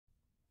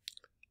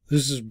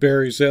This is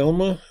Barry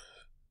Zalma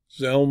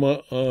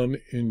on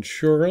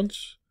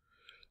insurance.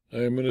 I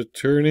am an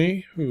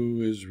attorney who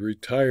is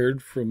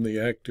retired from the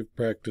active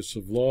practice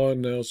of law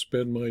and now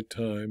spend my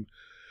time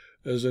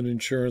as an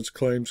insurance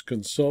claims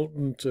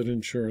consultant, an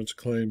insurance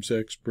claims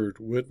expert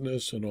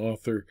witness, and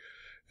author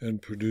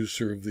and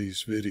producer of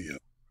these videos.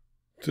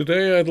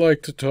 Today I'd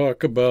like to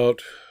talk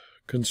about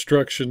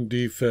construction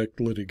defect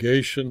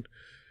litigation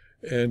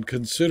and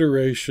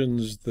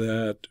considerations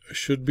that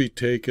should be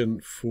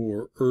taken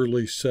for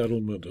early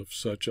settlement of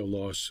such a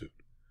lawsuit.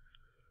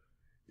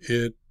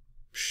 It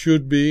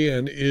should be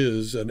and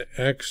is an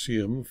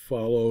axiom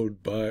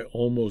followed by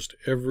almost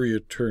every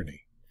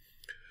attorney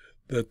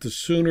that the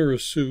sooner a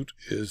suit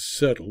is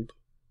settled,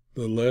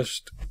 the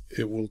less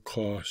it will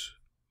cost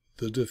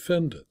the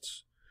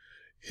defendants.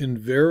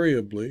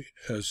 Invariably,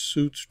 as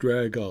suits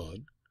drag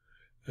on,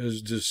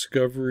 as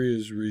discovery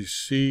is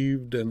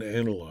received and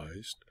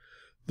analyzed,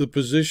 the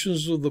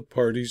positions of the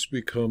parties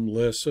become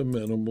less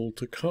amenable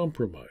to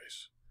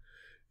compromise.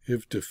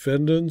 If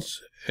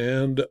defendants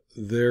and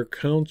their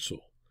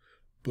counsel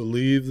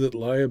believe that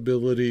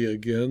liability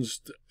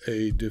against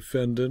a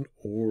defendant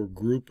or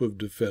group of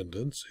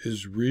defendants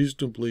is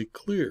reasonably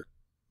clear,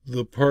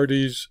 the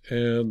parties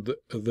and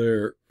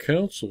their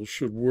counsel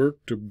should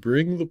work to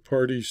bring the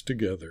parties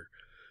together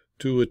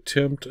to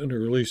attempt an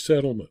early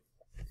settlement.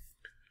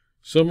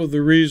 Some of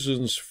the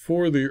reasons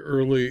for the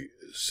early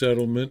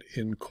settlement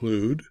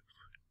include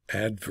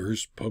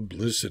adverse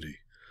publicity.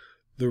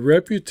 The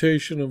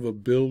reputation of a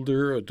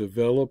builder, a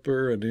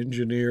developer, an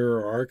engineer,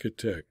 or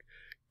architect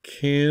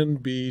can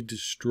be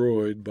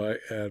destroyed by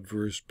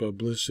adverse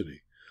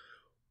publicity.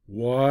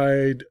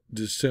 Wide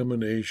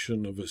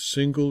dissemination of a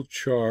single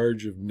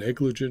charge of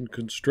negligent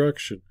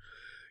construction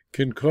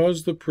can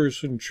cause the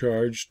person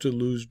charged to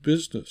lose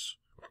business.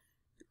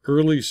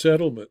 Early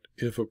settlement,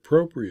 if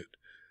appropriate,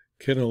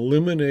 can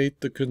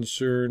eliminate the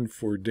concern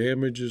for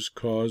damages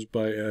caused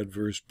by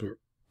adverse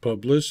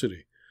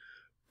publicity.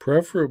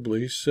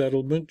 Preferably,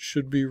 settlement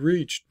should be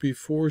reached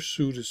before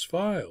suit is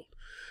filed,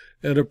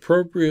 and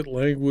appropriate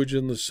language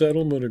in the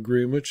settlement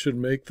agreement should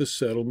make the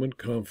settlement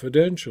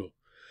confidential.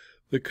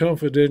 The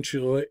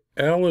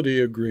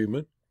confidentiality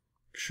agreement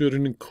should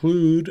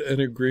include an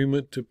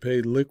agreement to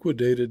pay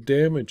liquidated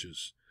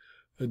damages,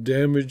 a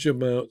damage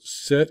amount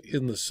set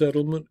in the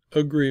settlement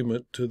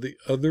agreement to the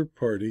other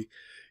party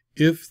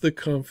if the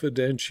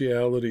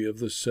confidentiality of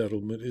the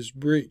settlement is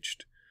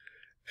breached.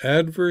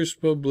 Adverse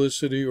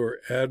publicity or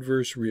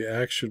adverse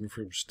reaction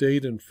from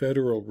state and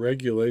federal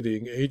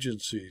regulating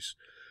agencies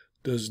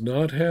does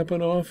not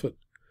happen often,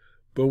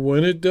 but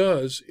when it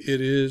does, it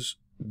is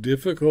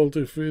difficult,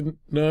 if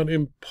not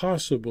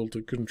impossible,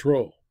 to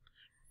control.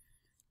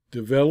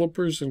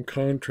 Developers and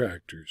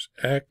contractors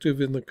active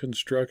in the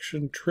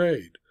construction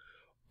trade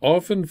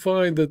often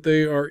find that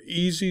they are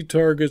easy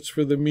targets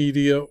for the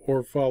media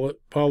or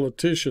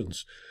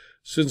politicians,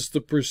 since the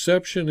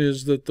perception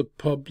is that the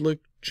public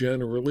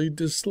generally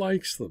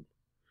dislikes them.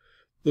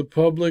 The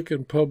public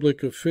and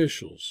public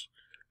officials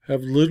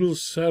have little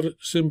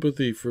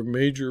sympathy for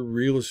major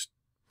real estate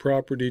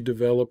property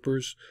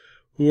developers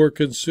who are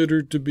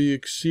considered to be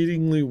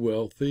exceedingly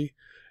wealthy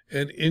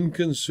and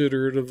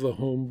inconsiderate of the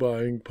home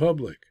buying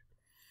public.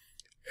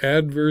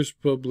 Adverse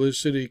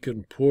publicity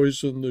can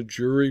poison the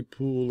jury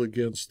pool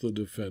against the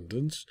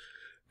defendants,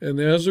 and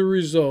as a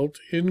result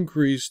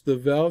increase the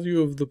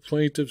value of the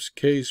plaintiff's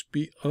case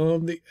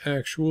beyond the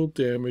actual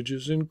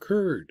damages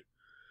incurred.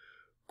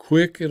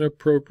 Quick and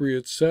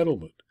appropriate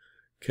settlement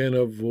can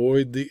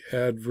avoid the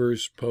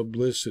adverse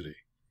publicity.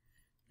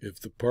 If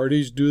the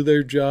parties do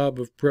their job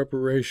of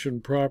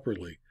preparation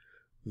properly,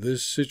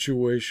 this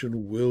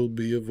situation will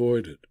be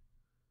avoided.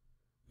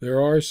 There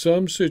are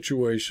some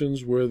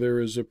situations where there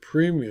is a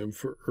premium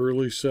for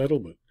early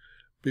settlement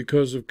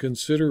because of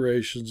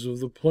considerations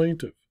of the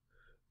plaintiff.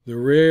 The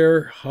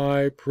rare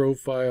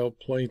high-profile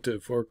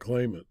plaintiff or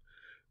claimant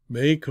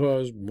may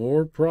cause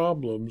more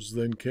problems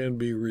than can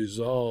be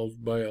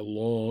resolved by a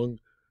long,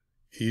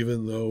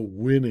 even though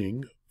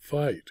winning,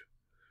 fight.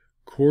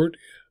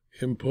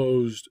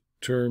 Court-imposed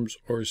terms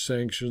or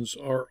sanctions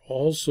are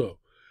also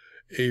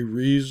a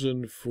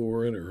reason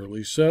for an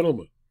early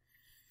settlement.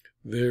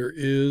 There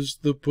is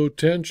the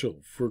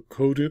potential for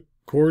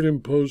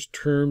court-imposed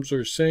terms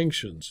or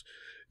sanctions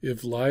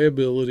if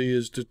liability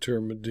is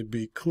determined to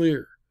be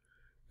clear.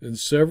 In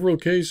several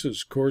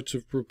cases, courts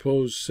have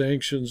proposed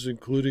sanctions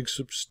including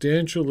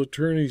substantial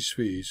attorney's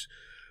fees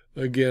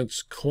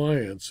against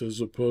clients as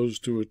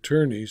opposed to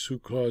attorneys who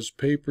cause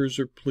papers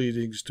or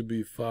pleadings to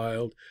be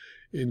filed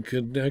in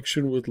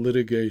connection with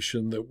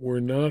litigation that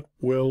were not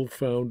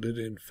well-founded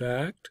in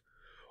fact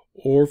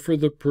or for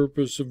the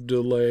purpose of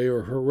delay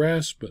or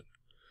harassment.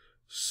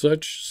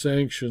 Such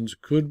sanctions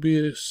could be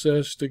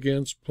assessed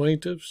against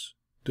plaintiffs,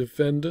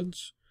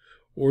 defendants,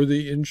 or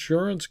the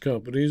insurance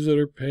companies that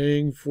are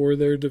paying for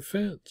their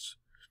defense.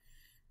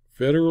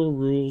 Federal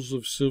Rules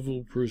of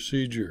Civil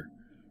Procedure,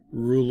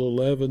 Rule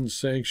 11,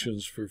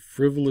 sanctions for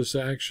frivolous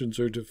actions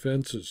or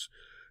defenses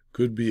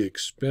could be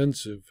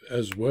expensive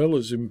as well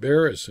as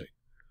embarrassing.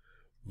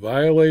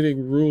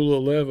 violating Rule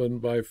 11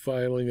 by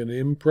filing an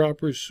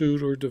improper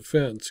suit or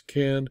defense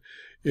can,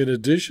 in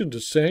addition to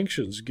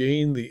sanctions,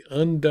 gain the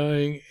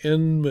undying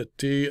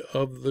enmity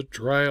of the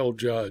trial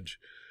judge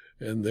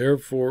and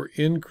therefore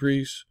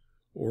increase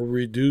or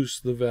reduce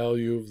the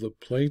value of the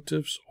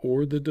plaintiff's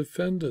or the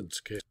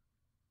defendant's case.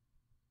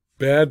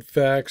 Bad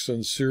facts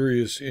and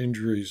serious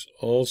injuries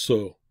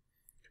also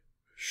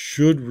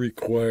should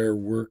require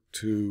work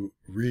to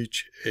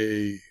reach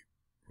a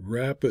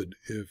rapid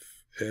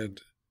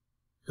and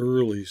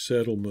early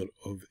settlement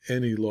of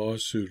any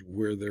lawsuit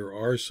where there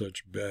are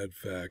such bad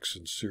facts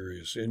and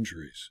serious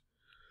injuries.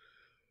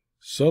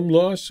 Some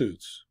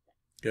lawsuits,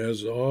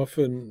 as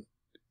often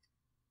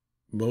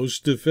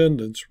most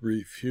defendants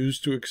refuse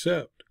to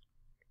accept,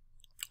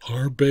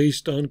 are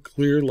based on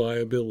clear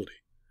liability.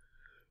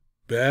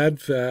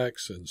 Bad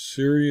facts and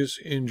serious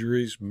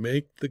injuries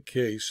make the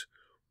case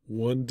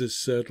one to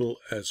settle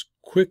as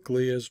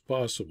quickly as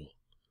possible.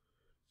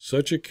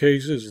 Such a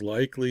case is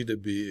likely to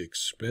be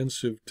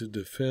expensive to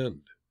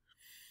defend.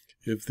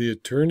 If the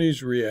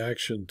attorney's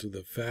reaction to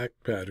the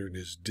fact pattern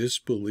is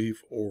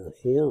disbelief or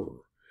horror,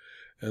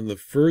 and the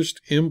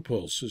first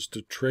impulse is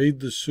to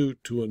trade the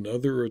suit to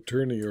another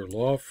attorney or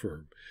law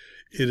firm,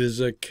 it is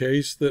a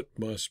case that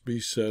must be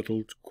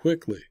settled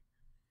quickly.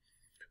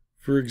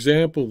 For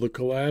example, the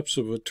collapse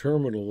of a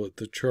terminal at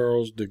the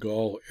Charles de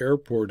Gaulle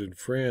Airport in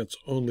France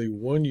only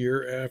 1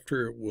 year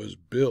after it was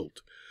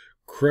built,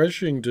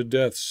 crushing to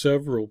death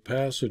several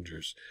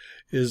passengers,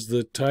 is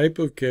the type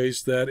of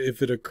case that,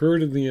 if it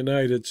occurred in the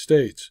United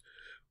States,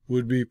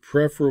 would be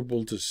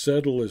preferable to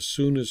settle as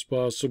soon as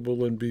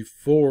possible and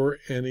before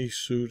any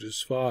suit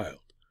is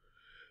filed.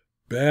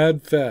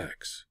 Bad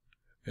facts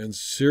and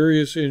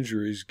serious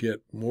injuries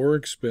get more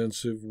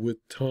expensive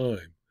with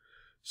time.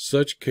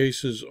 Such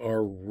cases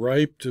are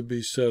ripe to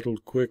be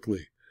settled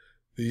quickly.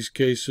 These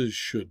cases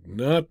should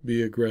not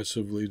be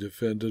aggressively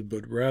defended,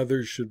 but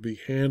rather should be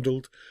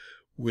handled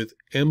with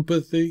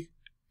empathy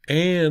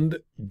and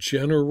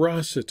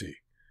generosity.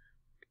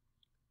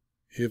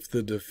 If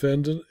the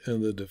defendant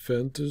and the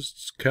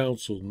defendant's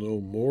counsel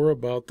know more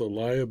about the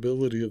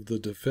liability of the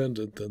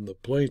defendant than the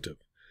plaintiff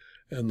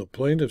and the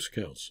plaintiff's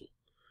counsel,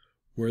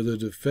 where the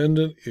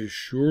defendant is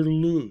sure to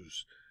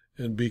lose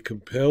and be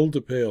compelled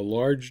to pay a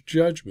large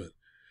judgment,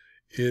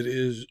 it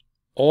is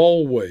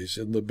always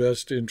in the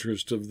best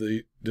interest of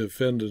the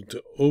defendant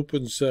to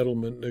open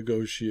settlement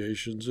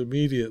negotiations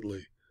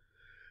immediately.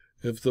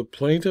 If the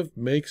plaintiff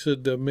makes a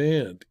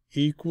demand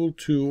equal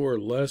to or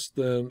less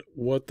than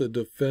what the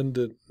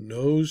defendant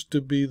knows to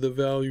be the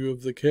value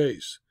of the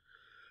case,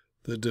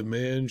 the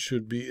demand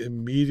should be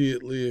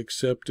immediately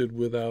accepted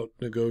without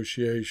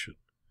negotiation.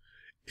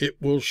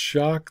 It will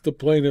shock the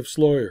plaintiff's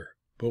lawyer,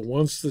 but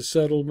once the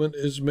settlement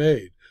is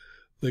made,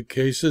 the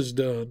case is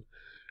done,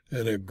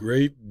 and a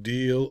great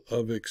deal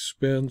of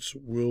expense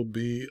will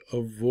be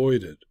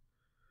avoided.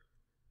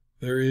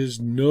 There is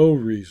no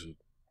reason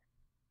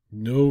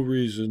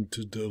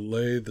to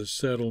delay the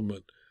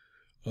settlement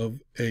of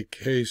a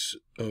case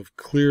of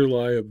clear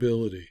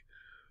liability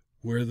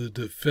where the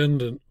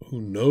defendant, who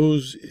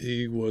knows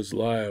he was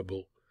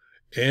liable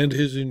and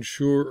his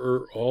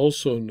insurer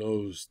also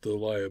knows the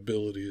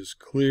liability is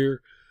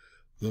clear.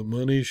 The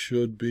money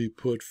should be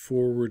put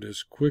forward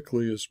as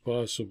quickly as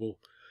possible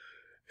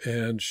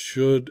and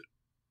should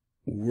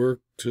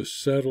work to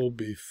settle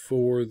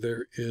before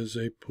there is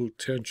a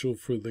potential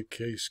for the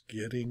case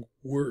getting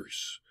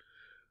worse,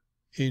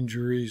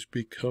 injuries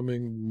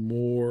becoming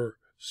more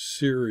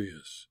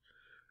serious,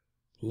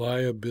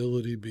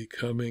 liability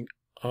becoming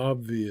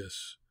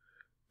obvious,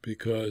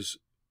 because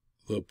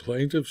the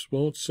plaintiffs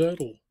won't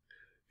settle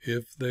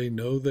if they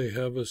know they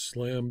have a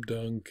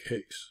slam-dunk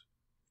case.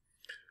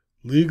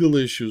 Legal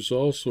issues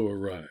also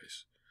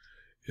arise.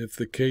 If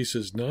the case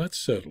is not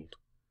settled,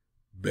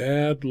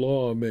 bad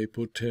law may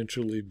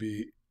potentially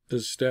be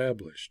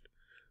established.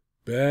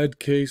 Bad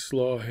case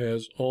law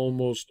has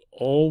almost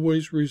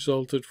always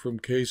resulted from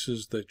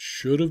cases that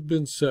should have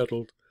been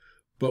settled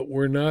but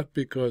were not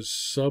because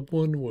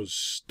someone was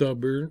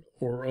stubborn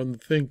or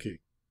unthinking.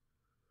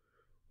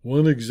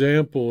 One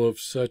example of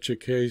such a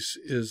case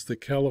is the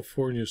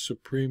California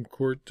Supreme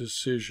Court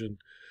decision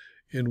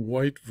in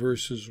White v.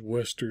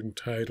 Western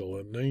Title,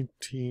 a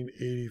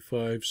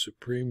 1985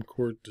 Supreme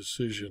Court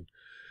decision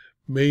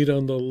made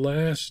on the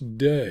last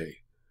day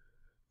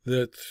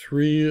that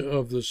 3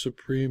 of the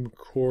Supreme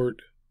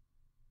Court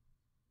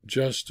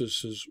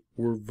justices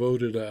were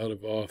voted out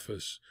of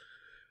office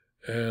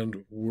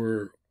and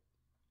were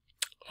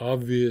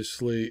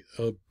obviously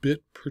a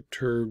bit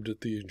perturbed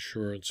at the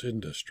insurance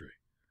industry.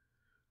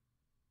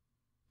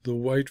 The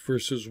White v.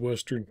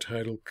 Western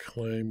Title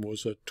claim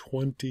was a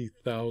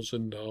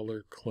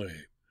 $20,000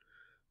 claim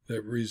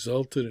that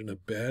resulted in a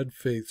bad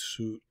faith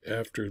suit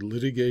after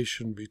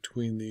litigation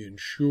between the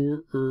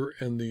insurer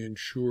and the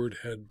insured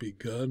had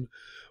begun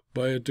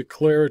by a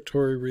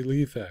declaratory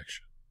relief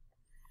action.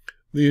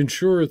 The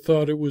insurer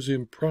thought it was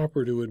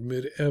improper to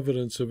admit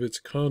evidence of its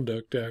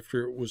conduct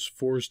after it was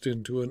forced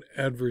into an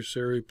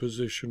adversary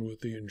position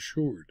with the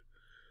insured.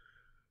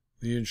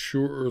 the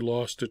insurer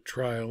lost at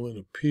trial and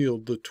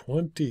appealed the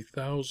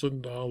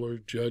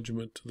 $20,000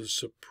 judgment to the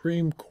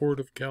Supreme Court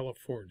of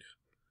California.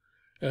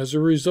 As a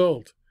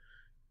result,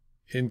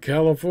 in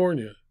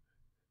California,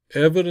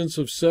 evidence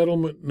of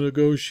settlement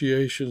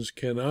negotiations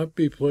cannot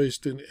be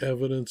placed in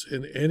evidence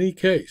in any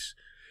case,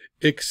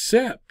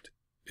 except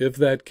if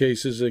that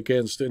case is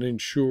against an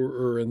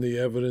insurer and the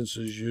evidence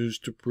is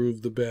used to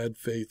prove the bad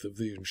faith of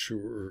the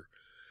insurer.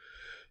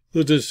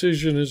 The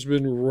decision has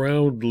been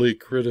roundly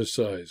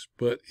criticized,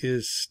 but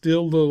is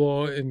still the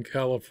law in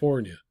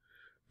California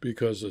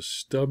because a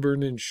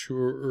stubborn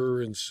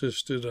insurer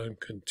insisted on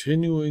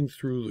continuing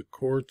through the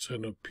courts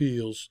and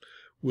appeals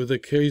with a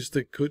case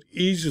that could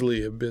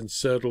easily have been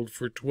settled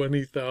for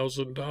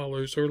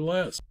 $20,000 or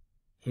less.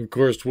 Of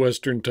course,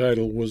 Western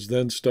Title was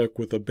then stuck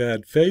with a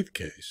bad faith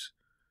case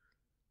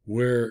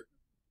where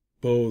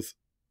both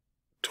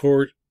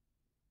tort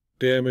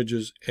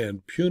damages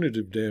and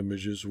punitive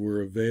damages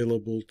were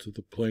available to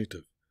the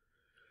plaintiff.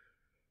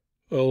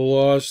 A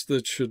loss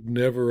that should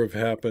never have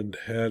happened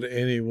had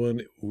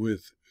anyone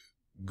with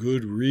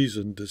good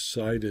reason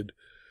decided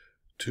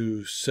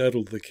to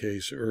settle the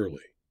case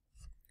early.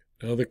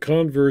 Now, the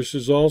converse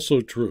is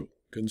also true.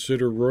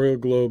 Consider Royal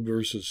Globe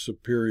versus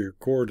Superior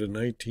Court, a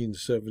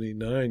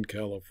 1979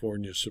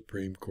 California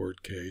Supreme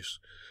Court case,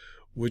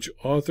 which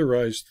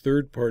authorized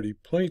third-party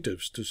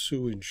plaintiffs to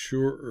sue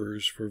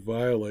insurers for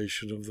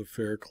violation of the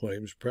Fair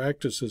Claims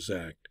Practices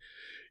Act,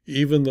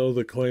 even though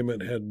the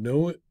claimant had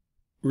no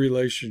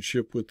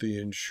relationship with the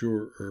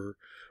insurer,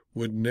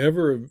 would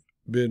never have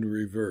been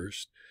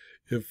reversed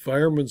if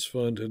Fireman's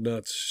Fund had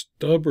not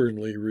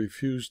stubbornly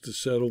refused to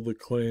settle the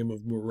claim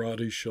of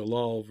Murati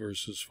Shalal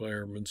versus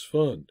Fireman's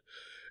Fund,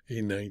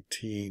 a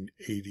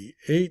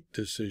 1988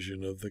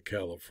 decision of the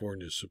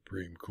California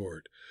Supreme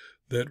Court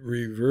that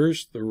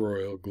reversed the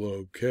Royal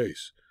Globe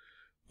case.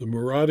 The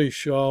Murati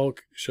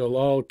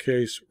Shalal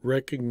case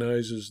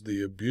recognizes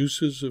the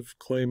abuses of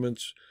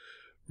claimants,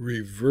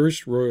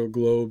 reversed Royal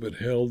Globe, and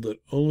held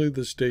that only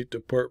the State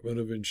Department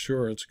of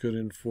Insurance could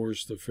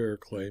enforce the Fair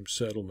Claims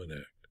Settlement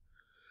Act.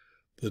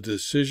 The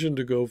decision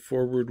to go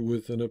forward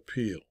with an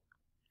appeal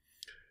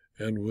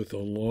and with a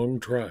long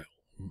trial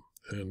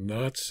and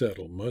not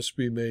settle must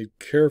be made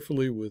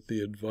carefully with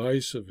the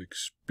advice of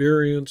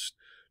experienced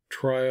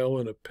trial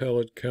and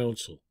appellate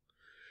counsel.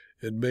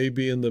 It may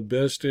be in the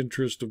best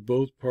interest of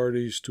both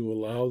parties to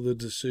allow the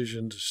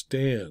decision to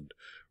stand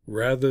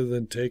rather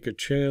than take a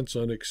chance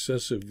on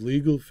excessive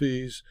legal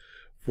fees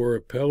for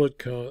appellate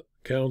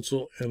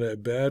counsel and a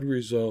bad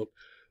result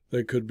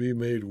that could be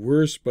made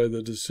worse by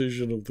the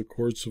decision of the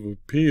courts of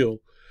appeal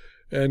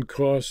and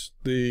cost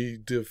the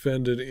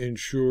defendant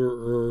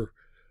insurer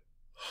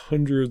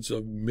hundreds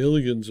of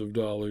millions of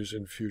dollars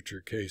in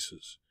future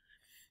cases.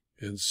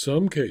 In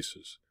some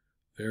cases,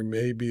 there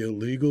may be a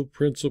legal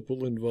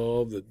principle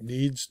involved that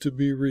needs to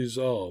be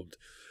resolved,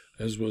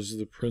 as was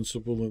the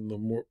principle in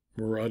the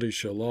Murati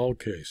Shalal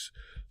case,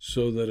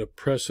 so that a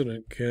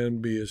precedent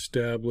can be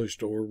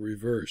established or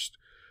reversed.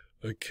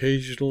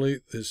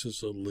 Occasionally, this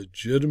is a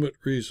legitimate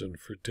reason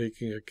for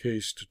taking a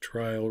case to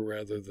trial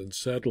rather than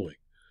settling.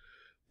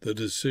 The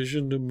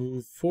decision to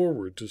move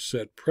forward to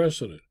set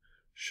precedent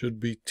should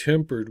be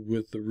tempered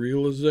with the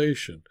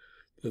realization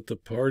that the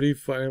party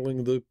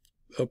filing the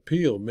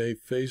appeal may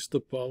face the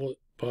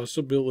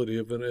possibility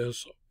of an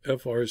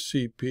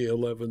FRCP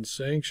 11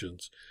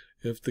 sanctions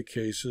if the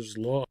case is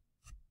lost.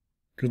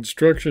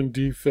 Construction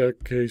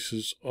defect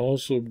cases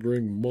also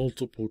bring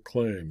multiple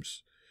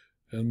claims,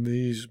 and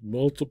these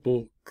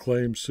multiple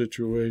claim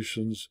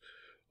situations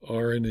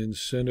are an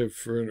incentive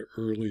for an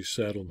early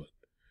settlement.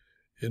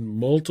 In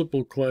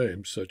multiple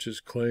claims, such as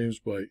claims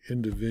by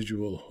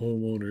individual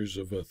homeowners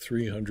of a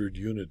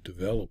 300-unit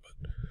development,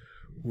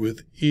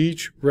 with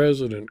each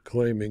resident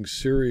claiming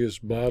serious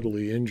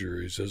bodily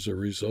injuries as a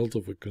result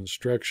of a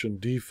construction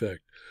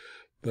defect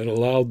that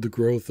allowed the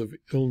growth of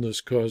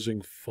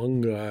illness-causing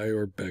fungi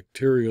or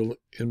bacterial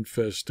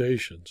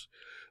infestations,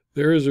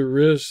 there is a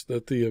risk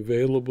that the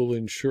available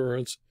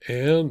insurance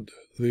and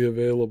the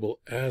available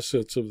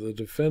assets of the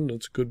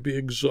defendants could be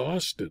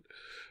exhausted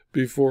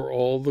before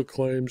all the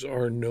claims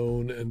are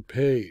known and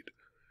paid.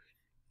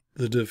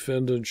 The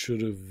defendant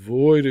should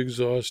avoid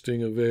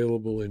exhausting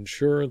available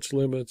insurance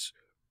limits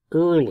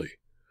early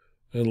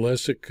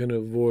unless it can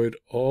avoid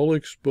all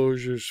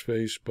exposures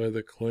faced by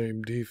the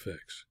claim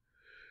defects.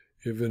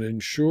 If an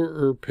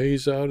insurer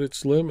pays out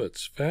its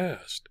limits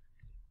fast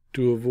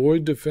to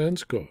avoid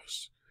defense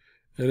costs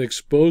and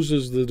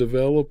exposes the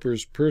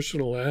developer's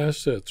personal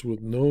assets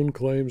with known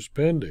claims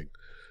pending,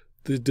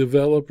 the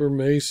developer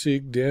may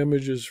seek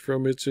damages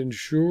from its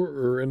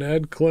insurer and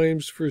add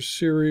claims for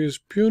serious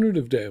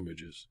punitive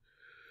damages.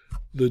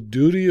 The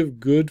duty of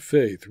good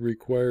faith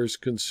requires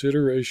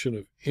consideration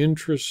of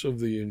interests of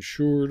the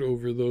insured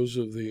over those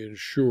of the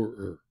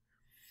insurer.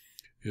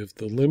 If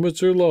the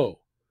limits are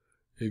low,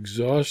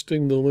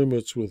 exhausting the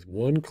limits with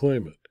one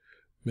claimant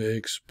may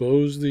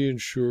expose the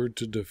insured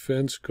to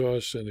defense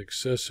costs and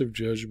excessive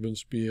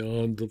judgments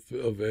beyond the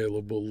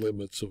available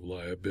limits of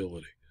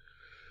liability.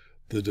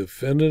 The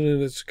defendant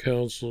and its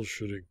counsel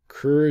should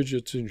encourage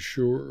its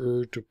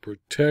insurer to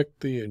protect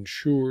the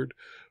insured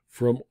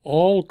from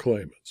all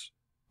claimants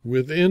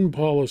within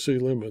policy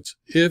limits,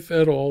 if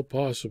at all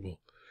possible,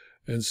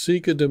 and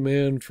seek a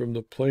demand from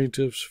the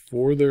plaintiffs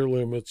for their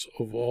limits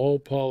of all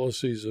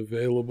policies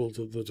available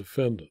to the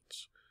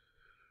defendants.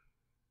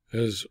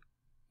 As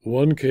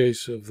one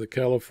case of the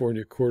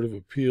California Court of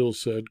Appeals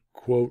said,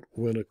 quote,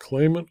 when a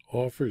claimant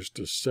offers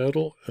to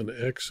settle an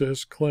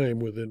excess claim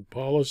within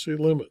policy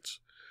limits,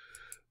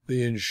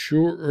 the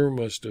insurer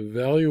must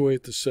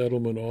evaluate the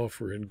settlement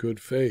offer in good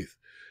faith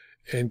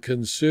and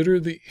consider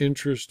the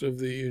interest of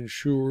the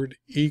insured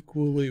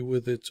equally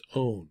with its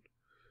own.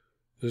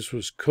 This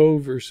was Coe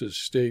versus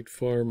State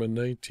Farm, a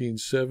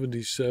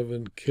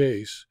 1977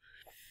 case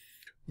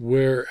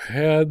where,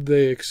 had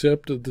they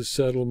accepted the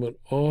settlement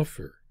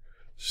offer,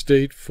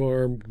 State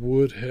Farm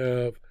would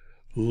have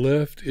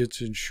left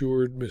its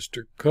insured,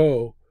 Mr.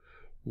 Coe,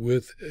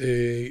 with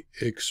a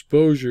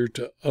exposure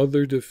to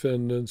other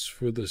defendants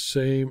for the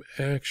same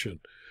action,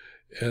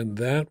 and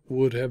that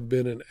would have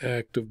been an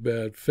act of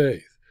bad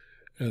faith,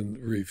 and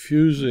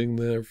refusing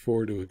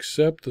therefore to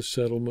accept the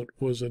settlement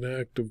was an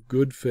act of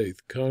good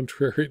faith,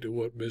 contrary to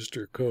what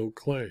Mr. Coe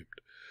claimed.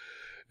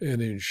 An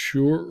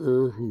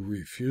insurer who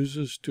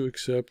refuses to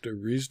accept a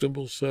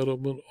reasonable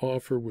settlement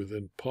offer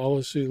within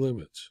policy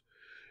limits,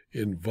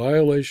 in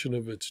violation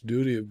of its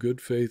duty of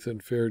good faith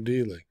and fair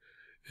dealing,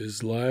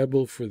 is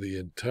liable for the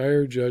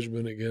entire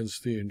judgment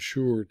against the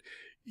insured,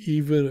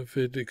 even if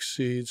it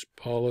exceeds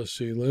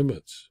policy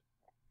limits.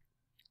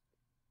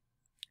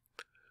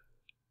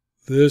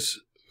 This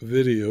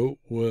video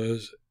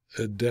was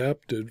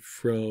adapted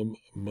from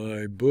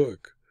my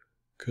book,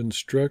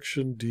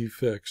 Construction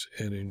Defects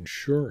and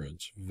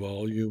Insurance,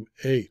 Volume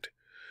 8,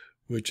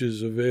 which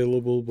is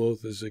available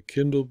both as a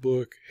Kindle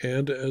book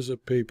and as a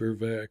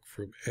paperback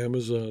from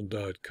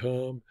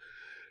Amazon.com,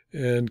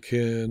 and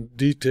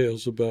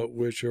details about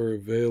which are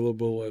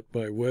available at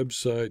my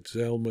website,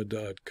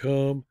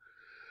 zalma.com,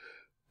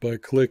 by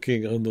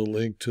clicking on the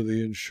link to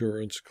the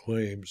Insurance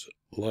Claims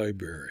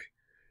Library.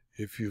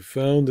 If you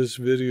found this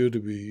video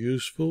to be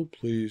useful,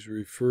 please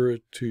refer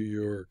it to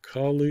your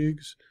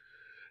colleagues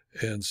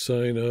and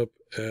sign up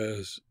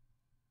as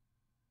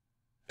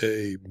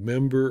a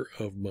member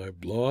of my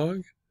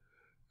blog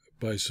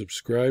by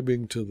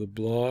subscribing to the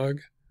blog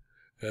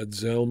at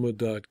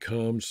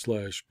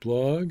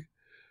zalma.com/blog,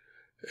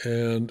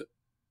 and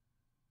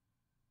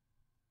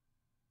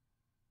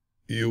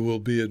you will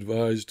be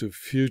advised of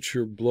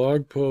future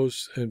blog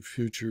posts and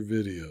future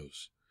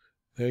videos.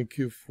 Thank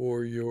you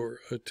for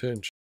your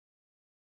attention.